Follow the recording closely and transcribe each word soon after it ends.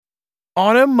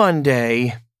On a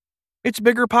Monday, it's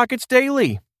Bigger Pockets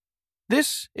Daily.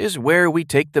 This is where we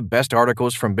take the best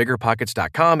articles from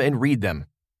biggerpockets.com and read them,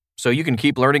 so you can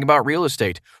keep learning about real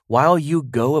estate while you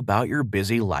go about your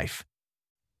busy life.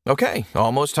 Okay,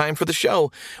 almost time for the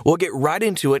show. We'll get right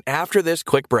into it after this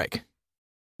quick break.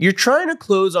 You're trying to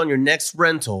close on your next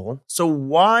rental, so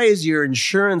why is your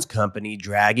insurance company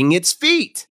dragging its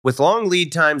feet? With long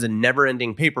lead times and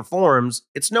never-ending paper forms,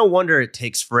 it's no wonder it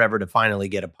takes forever to finally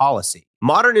get a policy.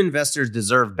 Modern investors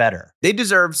deserve better. They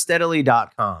deserve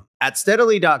Steadily.com. At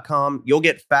Steadily.com, you'll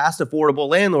get fast, affordable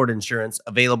landlord insurance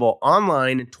available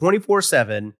online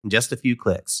 24/7 in just a few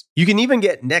clicks. You can even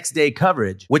get next-day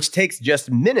coverage, which takes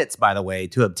just minutes, by the way,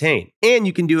 to obtain. And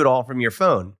you can do it all from your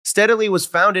phone. Steadily was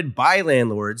founded by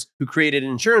landlords who created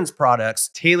insurance products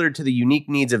tailored to the unique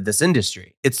needs of this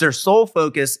industry. It's their sole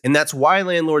focus, and that's why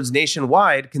landlords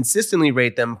nationwide consistently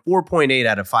rate them 4.8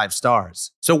 out of 5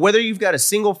 stars. So whether you've got a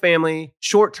single-family,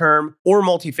 short-term, or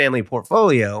multifamily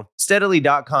portfolio,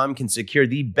 Steadily.com can secure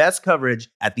the best coverage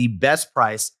at the best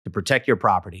price to protect your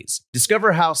properties.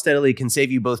 Discover how Steadily can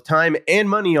save you both time and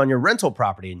money on your rental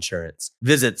property insurance.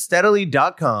 Visit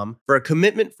Steadily.com for a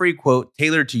commitment-free quote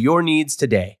tailored to your needs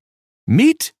today.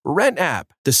 Meet RentApp,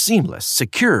 the seamless,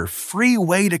 secure, free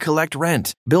way to collect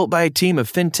rent. Built by a team of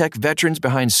fintech veterans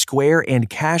behind Square and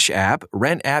Cash App,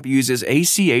 RentApp uses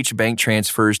ACH bank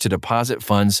transfers to deposit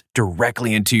funds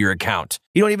directly into your account.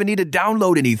 You don't even need to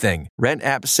download anything.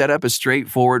 RentApp setup is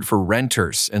straightforward for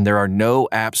renters, and there are no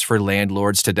apps for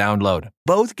landlords to download.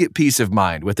 Both get peace of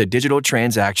mind with a digital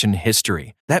transaction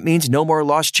history. That means no more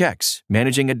lost checks,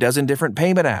 managing a dozen different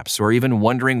payment apps, or even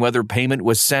wondering whether payment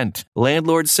was sent.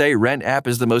 Landlords say RentApp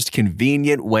is the most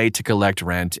convenient way to collect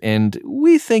rent, and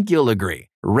we think you'll agree.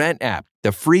 RentApp,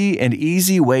 the free and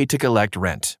easy way to collect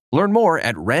rent. Learn more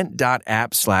at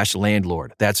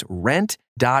rent.app/landlord. That's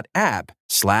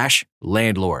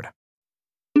rent.app/landlord.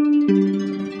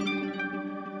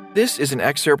 This is an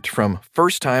excerpt from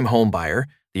First Time Homebuyer,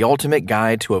 The Ultimate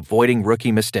Guide to Avoiding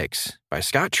Rookie Mistakes by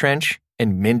Scott Trench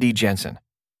and Mindy Jensen.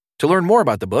 To learn more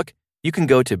about the book, you can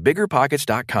go to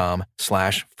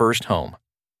biggerpockets.com/firsthome.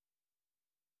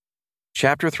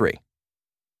 Chapter 3.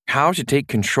 How to Take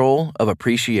Control of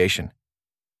Appreciation.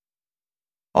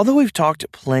 Although we've talked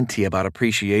plenty about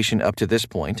appreciation up to this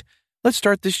point, let's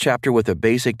start this chapter with a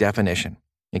basic definition,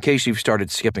 in case you've started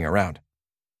skipping around.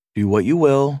 Do what you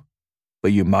will,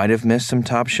 but you might have missed some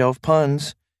top-shelf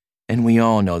puns, and we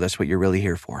all know that's what you're really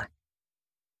here for.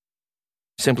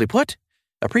 Simply put,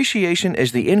 appreciation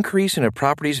is the increase in a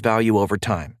property's value over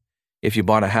time. If you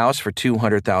bought a house for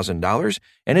 $200,000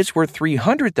 and it's worth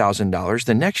 $300,000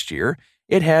 the next year,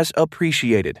 it has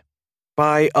appreciated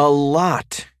by a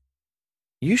lot.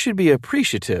 You should be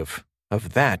appreciative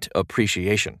of that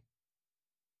appreciation.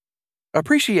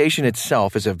 Appreciation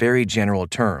itself is a very general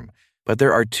term, but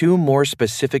there are two more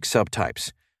specific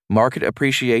subtypes: market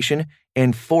appreciation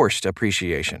and forced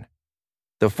appreciation.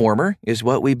 The former is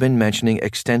what we've been mentioning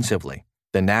extensively,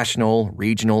 the national,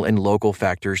 regional, and local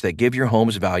factors that give your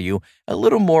home's value a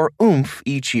little more oomph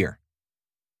each year.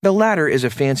 The latter is a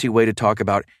fancy way to talk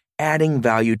about adding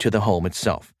value to the home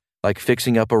itself, like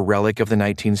fixing up a relic of the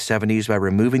 1970s by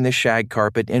removing the shag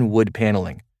carpet and wood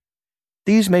paneling.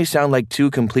 These may sound like two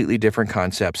completely different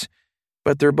concepts,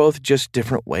 but they're both just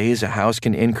different ways a house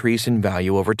can increase in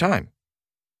value over time.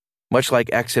 Much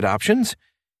like exit options,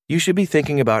 you should be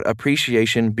thinking about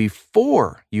appreciation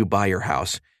before you buy your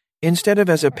house, instead of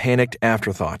as a panicked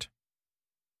afterthought.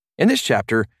 In this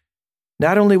chapter,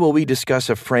 not only will we discuss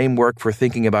a framework for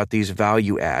thinking about these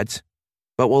value adds,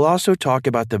 but we'll also talk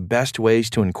about the best ways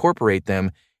to incorporate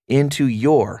them into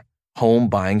your home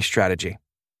buying strategy.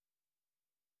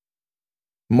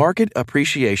 Market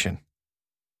appreciation.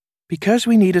 Because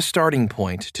we need a starting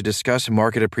point to discuss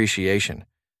market appreciation,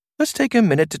 let's take a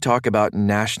minute to talk about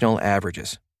national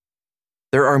averages.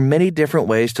 There are many different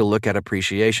ways to look at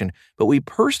appreciation, but we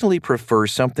personally prefer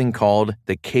something called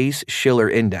the Case-Shiller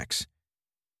Index.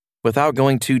 Without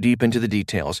going too deep into the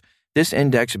details, this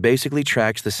index basically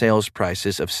tracks the sales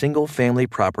prices of single-family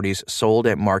properties sold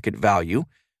at market value,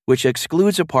 which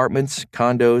excludes apartments,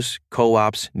 condos,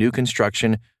 co-ops, new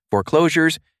construction,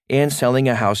 foreclosures, and selling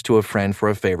a house to a friend for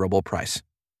a favorable price.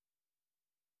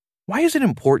 Why is it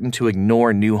important to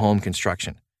ignore new home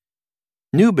construction?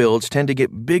 New builds tend to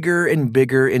get bigger and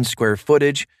bigger in square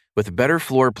footage with better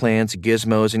floor plans,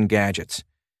 gizmos, and gadgets.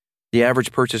 The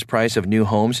average purchase price of new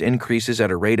homes increases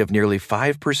at a rate of nearly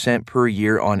 5% per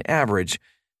year on average,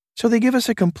 so they give us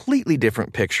a completely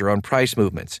different picture on price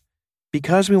movements.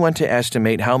 Because we want to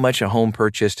estimate how much a home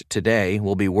purchased today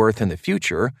will be worth in the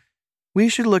future, we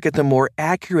should look at the more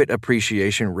accurate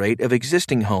appreciation rate of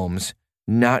existing homes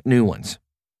not new ones.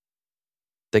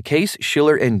 The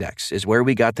Case-Shiller Index is where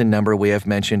we got the number we have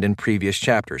mentioned in previous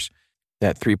chapters,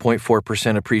 that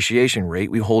 3.4% appreciation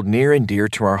rate we hold near and dear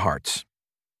to our hearts.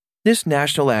 This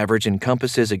national average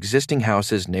encompasses existing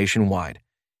houses nationwide,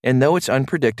 and though it's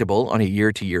unpredictable on a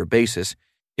year-to-year basis,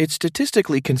 it's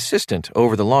statistically consistent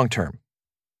over the long term.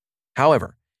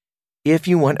 However, if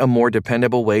you want a more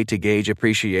dependable way to gauge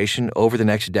appreciation over the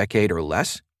next decade or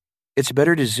less, it's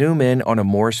better to zoom in on a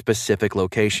more specific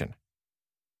location.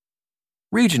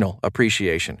 Regional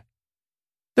appreciation.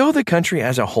 Though the country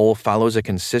as a whole follows a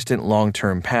consistent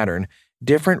long-term pattern,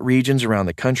 different regions around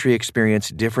the country experience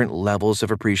different levels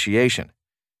of appreciation.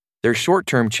 Their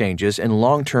short-term changes and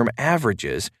long-term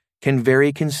averages can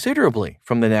vary considerably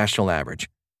from the national average.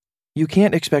 You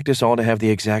can't expect us all to have the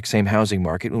exact same housing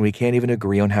market when we can't even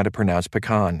agree on how to pronounce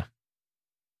pecan.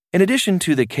 In addition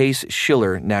to the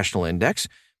Case-Shiller National Index,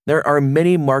 there are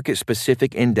many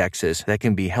market-specific indexes that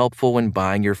can be helpful when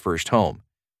buying your first home.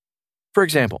 For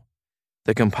example,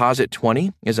 the Composite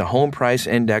 20 is a home price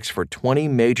index for 20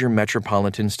 major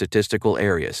metropolitan statistical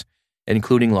areas,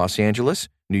 including Los Angeles,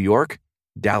 New York,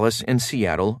 Dallas, and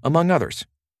Seattle, among others.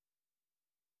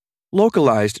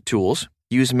 Localized tools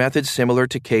use methods similar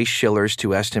to Case-Shiller's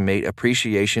to estimate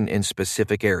appreciation in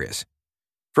specific areas.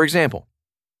 For example,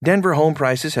 Denver home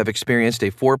prices have experienced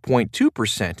a 4.2%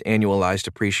 annualized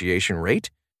appreciation rate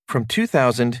from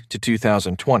 2000 to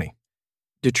 2020.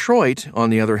 Detroit, on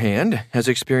the other hand, has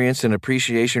experienced an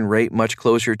appreciation rate much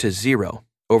closer to zero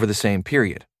over the same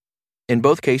period. In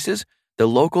both cases, the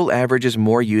local average is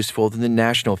more useful than the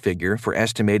national figure for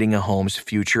estimating a home's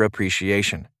future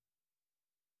appreciation.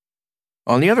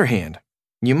 On the other hand,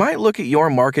 you might look at your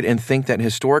market and think that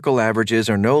historical averages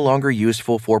are no longer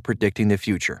useful for predicting the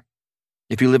future.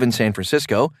 If you live in San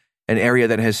Francisco, an area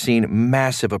that has seen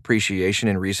massive appreciation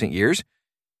in recent years,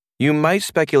 you might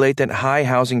speculate that high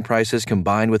housing prices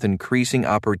combined with increasing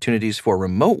opportunities for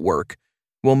remote work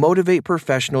will motivate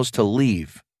professionals to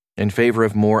leave in favor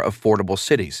of more affordable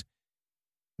cities.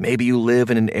 Maybe you live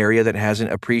in an area that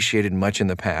hasn't appreciated much in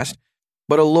the past,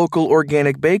 but a local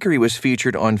organic bakery was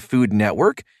featured on Food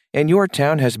Network and your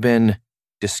town has been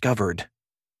discovered.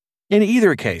 In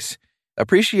either case,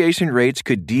 appreciation rates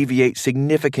could deviate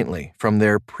significantly from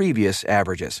their previous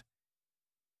averages.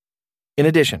 In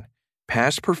addition,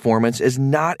 past performance is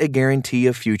not a guarantee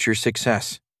of future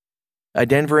success. A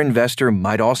Denver investor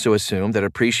might also assume that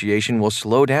appreciation will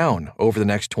slow down over the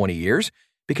next 20 years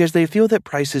because they feel that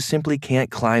prices simply can't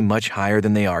climb much higher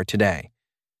than they are today.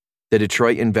 The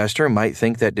Detroit investor might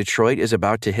think that Detroit is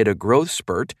about to hit a growth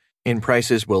spurt and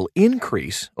prices will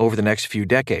increase over the next few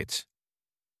decades.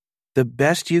 The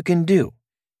best you can do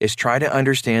is try to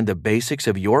understand the basics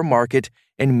of your market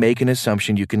and make an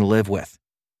assumption you can live with.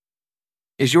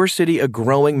 Is your city a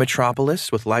growing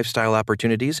metropolis with lifestyle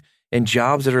opportunities and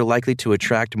jobs that are likely to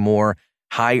attract more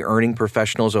high-earning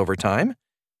professionals over time?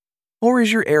 Or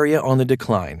is your area on the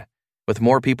decline, with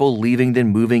more people leaving than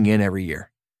moving in every year?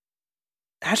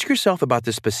 Ask yourself about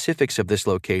the specifics of this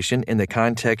location in the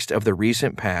context of the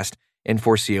recent past and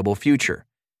foreseeable future,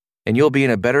 and you'll be in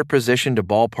a better position to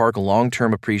ballpark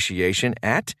long-term appreciation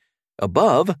at,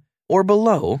 above, or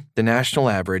below the national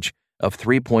average of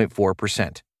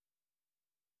 3.4%.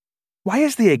 Why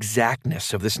is the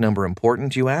exactness of this number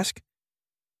important, you ask?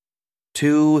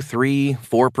 2, 3,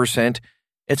 4%,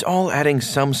 it's all adding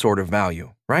some sort of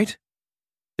value, right?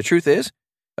 The truth is,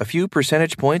 a few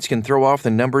percentage points can throw off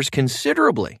the numbers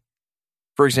considerably.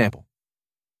 For example,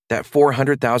 that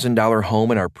 $400,000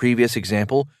 home in our previous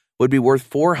example would be worth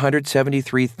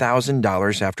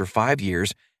 $473,000 after 5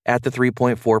 years at the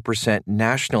 3.4%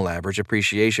 national average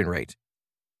appreciation rate.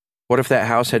 What if that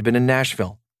house had been in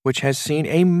Nashville, which has seen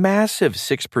a massive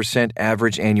 6%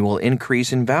 average annual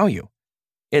increase in value?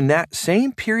 In that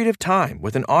same period of time,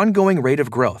 with an ongoing rate of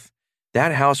growth,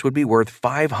 that house would be worth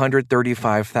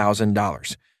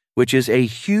 $535,000, which is a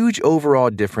huge overall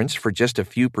difference for just a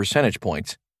few percentage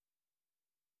points.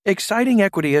 Exciting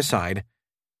equity aside,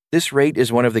 this rate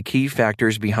is one of the key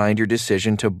factors behind your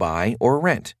decision to buy or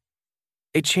rent.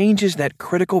 It changes that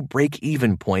critical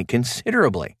break-even point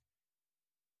considerably.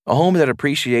 A home that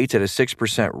appreciates at a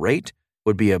 6% rate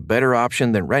would be a better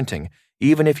option than renting,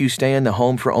 even if you stay in the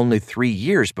home for only 3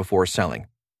 years before selling.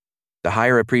 The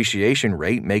higher appreciation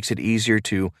rate makes it easier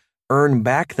to earn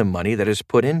back the money that is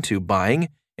put into buying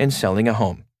and selling a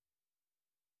home.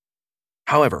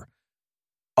 However,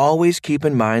 always keep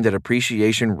in mind that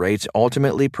appreciation rates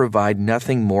ultimately provide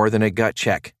nothing more than a gut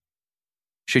check.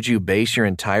 Should you base your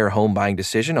entire home buying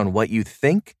decision on what you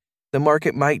think the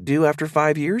market might do after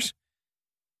 5 years?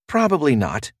 Probably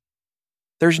not.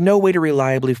 There's no way to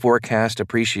reliably forecast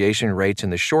appreciation rates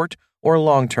in the short or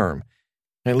long-term.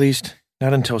 At least,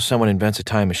 not until someone invents a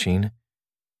time machine.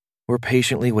 We're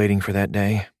patiently waiting for that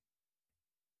day.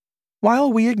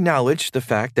 While we acknowledge the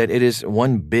fact that it is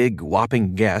one big,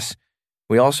 whopping guess,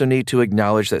 we also need to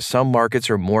acknowledge that some markets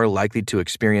are more likely to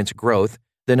experience growth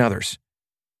than others.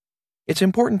 It's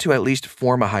important to at least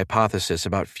form a hypothesis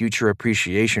about future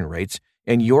appreciation rates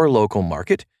in your local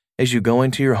market as you go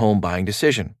into your home buying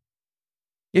decision.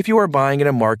 If you are buying in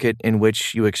a market in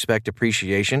which you expect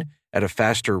appreciation at a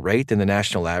faster rate than the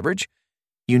national average,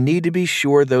 you need to be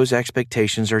sure those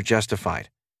expectations are justified.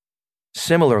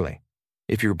 Similarly,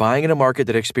 if you're buying in a market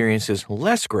that experiences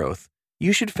less growth,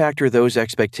 you should factor those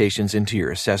expectations into your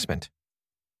assessment.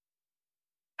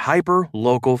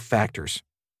 Hyper-local factors.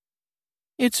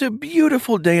 It's a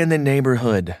beautiful day in the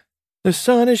neighborhood. The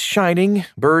sun is shining,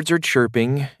 birds are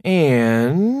chirping,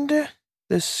 and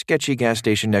the sketchy gas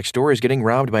station next door is getting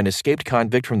robbed by an escaped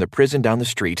convict from the prison down the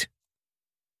street.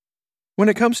 When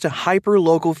it comes to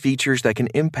hyper-local features that can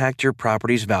impact your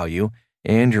property's value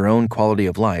and your own quality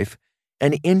of life,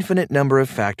 an infinite number of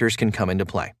factors can come into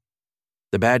play.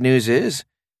 The bad news is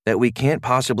that we can't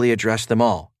possibly address them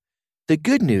all. The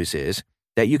good news is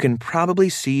that you can probably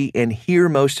see and hear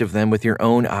most of them with your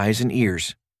own eyes and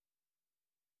ears.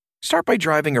 Start by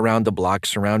driving around the block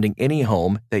surrounding any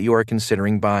home that you are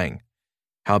considering buying.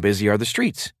 How busy are the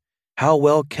streets? How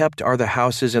well kept are the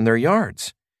houses and their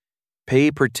yards?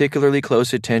 Pay particularly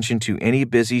close attention to any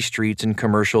busy streets and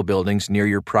commercial buildings near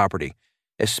your property,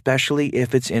 especially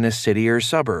if it's in a city or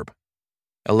suburb.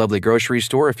 A lovely grocery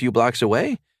store a few blocks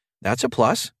away? That's a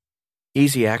plus.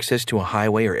 Easy access to a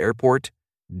highway or airport?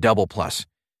 Double plus.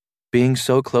 Being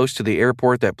so close to the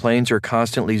airport that planes are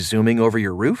constantly zooming over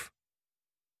your roof?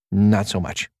 Not so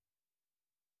much.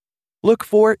 Look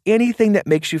for anything that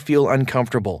makes you feel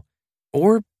uncomfortable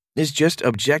or is just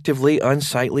objectively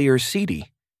unsightly or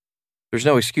seedy. There's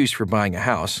no excuse for buying a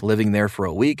house, living there for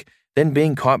a week, then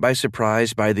being caught by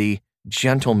surprise by the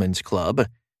gentleman's club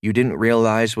you didn't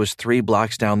realize was 3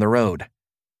 blocks down the road.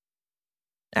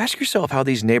 Ask yourself how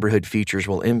these neighborhood features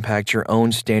will impact your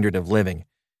own standard of living.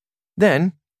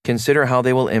 Then, consider how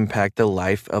they will impact the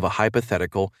life of a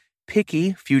hypothetical,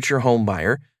 picky future home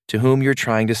buyer to whom you're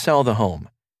trying to sell the home.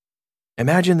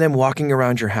 Imagine them walking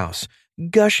around your house,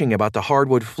 gushing about the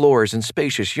hardwood floors and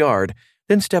spacious yard,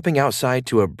 then stepping outside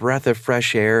to a breath of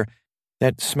fresh air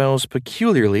that smells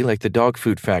peculiarly like the dog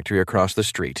food factory across the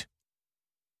street.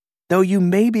 Though you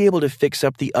may be able to fix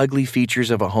up the ugly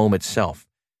features of a home itself,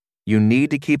 you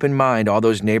need to keep in mind all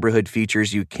those neighborhood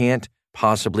features you can't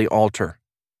possibly alter.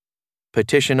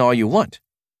 Petition all you want,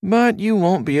 but you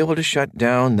won't be able to shut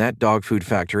down that dog food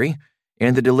factory,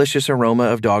 and the delicious aroma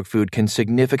of dog food can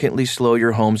significantly slow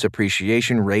your home's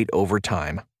appreciation rate over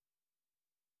time.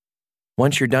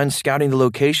 Once you're done scouting the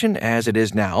location as it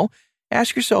is now,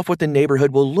 ask yourself what the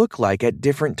neighborhood will look like at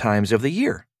different times of the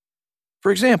year.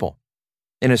 For example,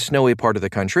 in a snowy part of the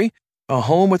country, a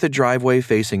home with a driveway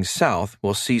facing south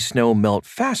will see snow melt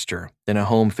faster than a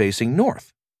home facing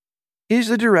north. Is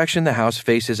the direction the house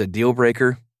faces a deal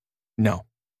breaker? No.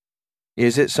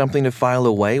 Is it something to file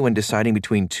away when deciding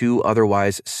between 2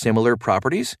 otherwise similar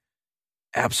properties?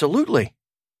 Absolutely.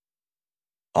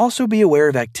 Also be aware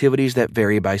of activities that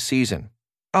vary by season.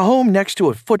 A home next to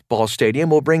a football stadium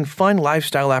will bring fun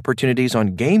lifestyle opportunities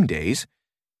on game days,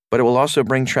 but it will also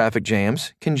bring traffic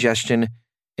jams, congestion,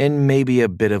 and maybe a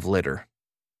bit of litter.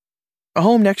 A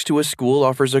home next to a school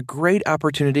offers a great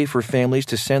opportunity for families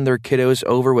to send their kiddos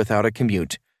over without a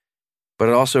commute, but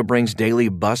it also brings daily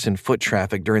bus and foot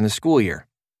traffic during the school year.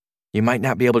 You might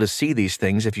not be able to see these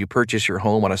things if you purchase your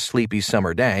home on a sleepy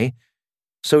summer day,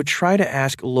 so try to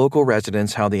ask local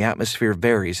residents how the atmosphere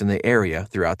varies in the area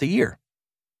throughout the year.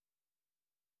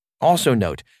 Also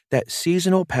note that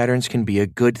seasonal patterns can be a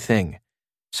good thing.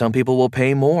 Some people will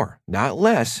pay more, not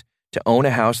less, to own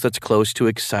a house that's close to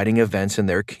exciting events in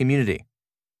their community.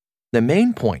 The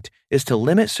main point is to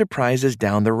limit surprises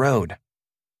down the road.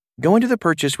 Go into the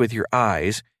purchase with your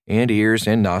eyes and ears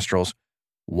and nostrils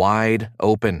wide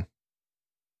open.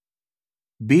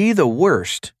 Be the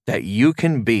worst that you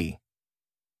can be.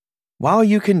 While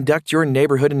you conduct your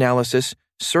neighborhood analysis,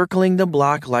 circling the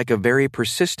block like a very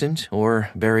persistent or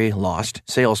very lost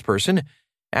salesperson,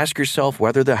 ask yourself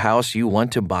whether the house you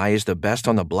want to buy is the best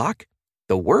on the block,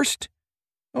 the worst,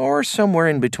 or somewhere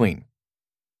in between.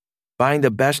 Buying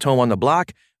the best home on the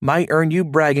block might earn you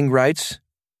bragging rights,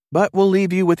 but will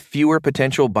leave you with fewer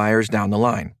potential buyers down the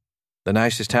line. The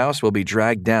nicest house will be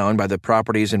dragged down by the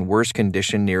properties in worse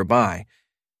condition nearby,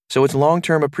 so its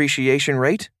long-term appreciation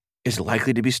rate is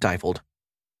likely to be stifled.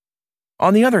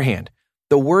 On the other hand,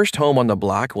 The worst home on the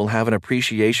block will have an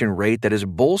appreciation rate that is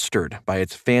bolstered by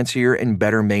its fancier and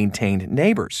better maintained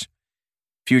neighbors.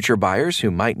 Future buyers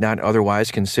who might not otherwise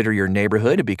consider your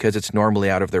neighborhood because it's normally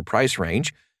out of their price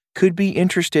range could be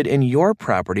interested in your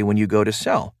property when you go to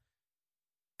sell.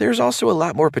 There's also a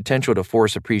lot more potential to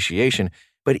force appreciation,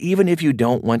 but even if you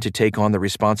don't want to take on the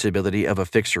responsibility of a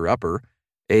fixer-upper,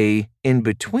 a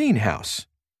in-between house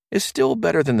is still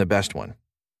better than the best one.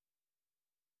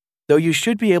 Though you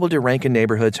should be able to rank a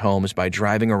neighborhood's homes by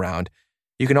driving around,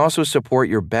 you can also support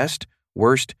your best,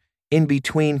 worst,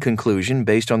 in-between conclusion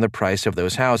based on the price of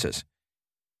those houses.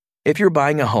 If you're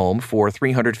buying a home for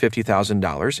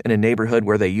 $350,000 in a neighborhood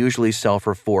where they usually sell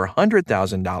for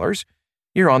 $400,000,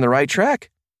 you're on the right track.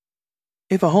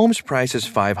 If a home's price is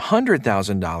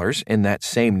 $500,000 in that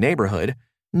same neighborhood,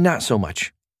 not so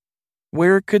much.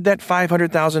 Where could that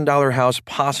 $500,000 house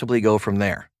possibly go from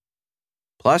there?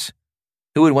 Plus,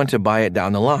 who would want to buy it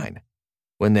down the line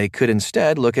when they could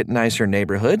instead look at nicer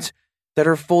neighborhoods that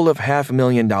are full of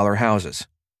 $500,000 houses?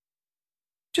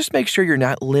 Just make sure you're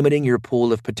not limiting your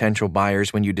pool of potential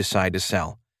buyers when you decide to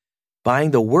sell.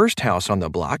 Buying the worst house on the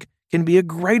block can be a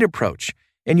great approach,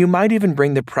 and you might even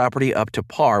bring the property up to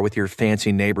par with your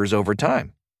fancy neighbors over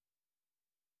time.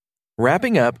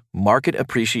 Wrapping up market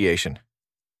appreciation.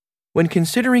 When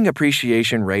considering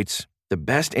appreciation rates, the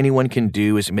best anyone can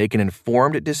do is make an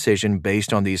informed decision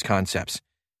based on these concepts.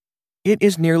 It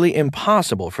is nearly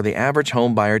impossible for the average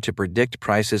home buyer to predict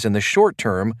prices in the short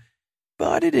term,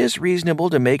 but it is reasonable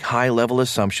to make high-level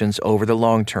assumptions over the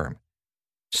long term.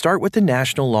 Start with the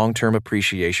national long-term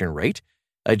appreciation rate,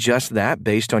 adjust that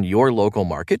based on your local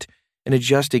market, and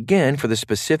adjust again for the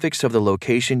specifics of the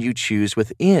location you choose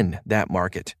within that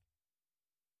market.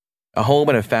 A home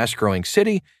in a fast-growing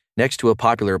city, next to a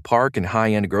popular park and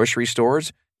high-end grocery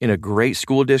stores, in a great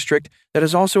school district that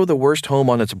is also the worst home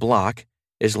on its block,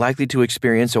 is likely to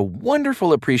experience a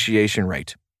wonderful appreciation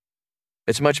rate.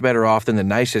 It's much better off than the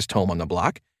nicest home on the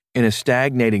block, in a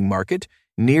stagnating market,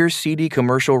 near seedy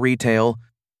commercial retail,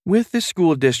 with the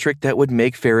school district that would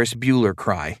make Ferris Bueller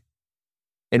cry.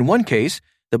 In one case,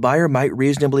 the buyer might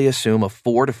reasonably assume a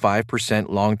 4 to 5%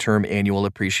 long-term annual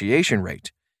appreciation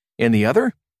rate. In the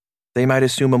other, they might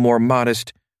assume a more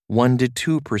modest 1 to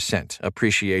 2%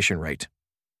 appreciation rate.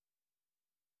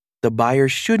 The buyer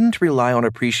shouldn't rely on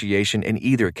appreciation in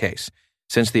either case,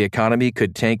 since the economy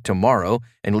could tank tomorrow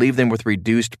and leave them with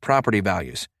reduced property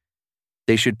values.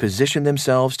 They should position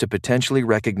themselves to potentially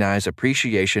recognize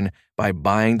appreciation by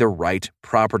buying the right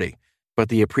property, but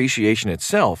the appreciation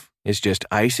itself is just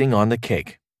icing on the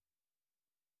cake.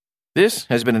 This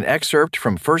has been an excerpt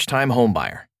from First Time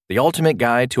Homebuyer, The Ultimate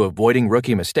Guide to Avoiding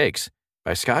Rookie Mistakes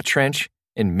by Scott Trench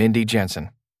and Mindy Jensen.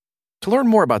 To learn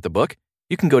more about the book,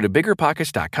 you can go to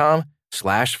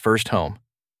biggerpockets.com/firsthome.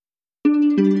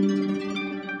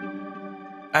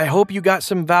 I hope you got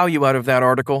some value out of that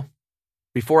article.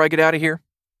 Before I get out of here,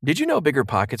 did you know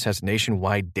BiggerPockets has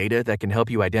nationwide data that can help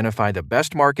you identify the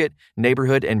best market,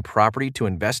 neighborhood, and property to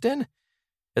invest in?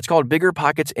 It's called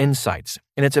BiggerPockets Insights,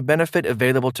 and it's a benefit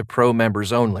available to pro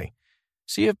members only.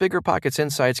 See if BiggerPockets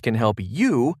Insights can help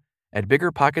you at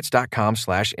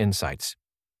biggerpockets.com/insights.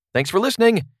 Thanks for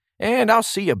listening, and I'll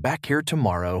see you back here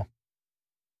tomorrow.